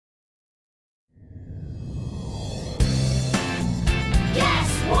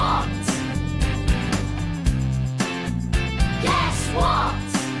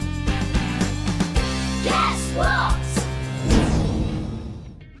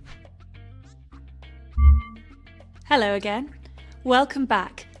Hello again. Welcome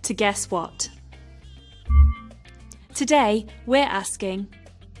back to Guess What? Today we're asking,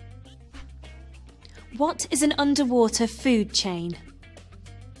 what is an underwater food chain?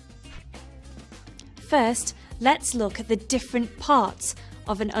 First, let's look at the different parts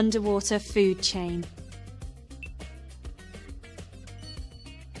of an underwater food chain.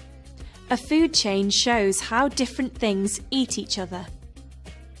 A food chain shows how different things eat each other.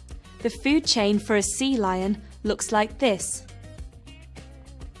 The food chain for a sea lion looks like this: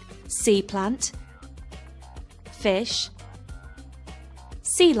 sea plant, fish,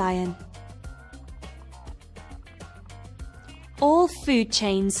 sea lion. All food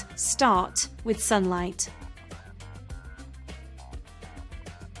chains start with sunlight.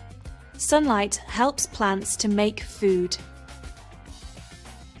 Sunlight helps plants to make food.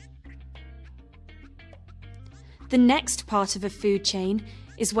 The next part of a food chain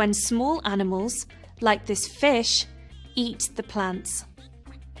is when small animals, like this fish, eat the plants.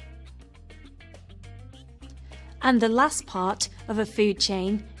 And the last part of a food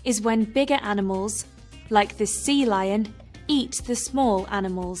chain is when bigger animals, like this sea lion, eat the small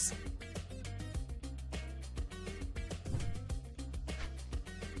animals.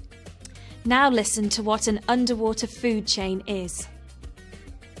 Now listen to what an underwater food chain is.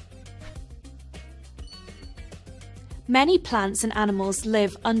 Many plants and animals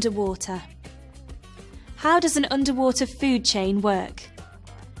live underwater. How does an underwater food chain work?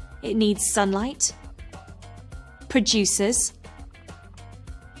 It needs sunlight, producers,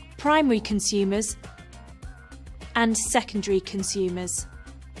 primary consumers, and secondary consumers.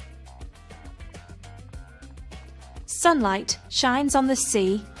 Sunlight shines on the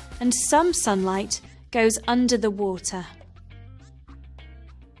sea, and some sunlight goes under the water.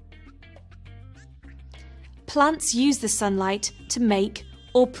 Plants use the sunlight to make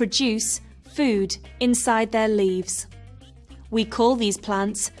or produce food inside their leaves. We call these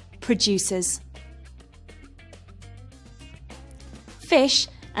plants producers. Fish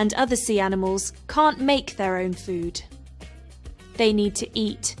and other sea animals can't make their own food. They need to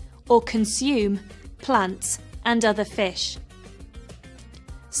eat or consume plants and other fish.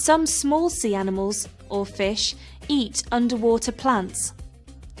 Some small sea animals or fish eat underwater plants.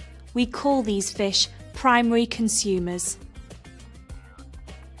 We call these fish primary consumers.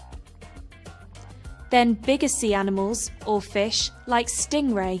 Then bigger sea animals or fish, like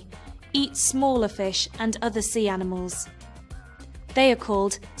stingray, eat smaller fish and other sea animals. They are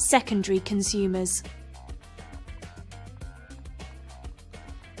called secondary consumers.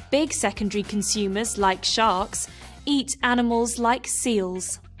 Big secondary consumers, like sharks, eat animals like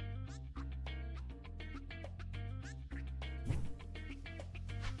seals.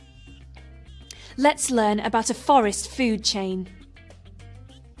 Let's learn about a forest food chain.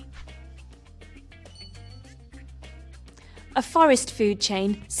 A forest food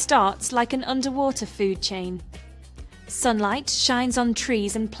chain starts like an underwater food chain. Sunlight shines on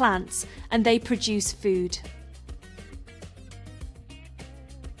trees and plants, and they produce food.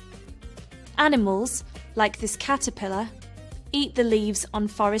 Animals, like this caterpillar, eat the leaves on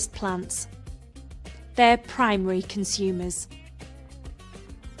forest plants. They're primary consumers.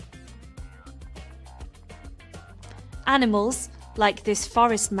 Animals, like this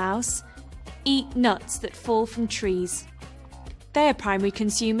forest mouse, eat nuts that fall from trees. They are primary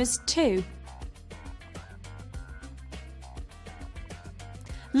consumers too.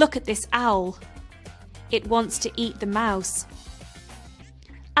 Look at this owl. It wants to eat the mouse.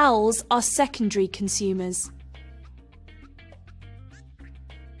 Owls are secondary consumers.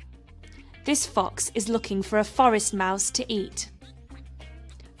 This fox is looking for a forest mouse to eat.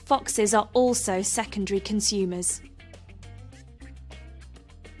 Foxes are also secondary consumers.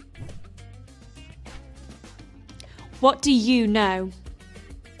 What do you know?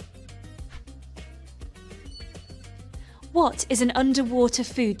 What is an underwater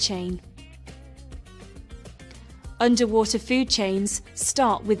food chain? Underwater food chains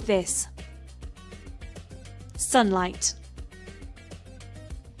start with this: sunlight.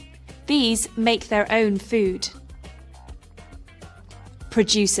 These make their own food.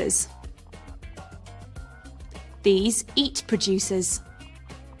 Producers. These eat producers.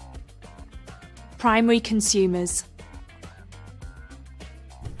 Primary consumers.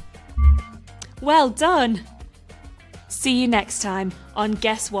 Well done! See you next time on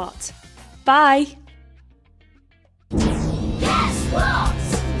Guess What? Bye!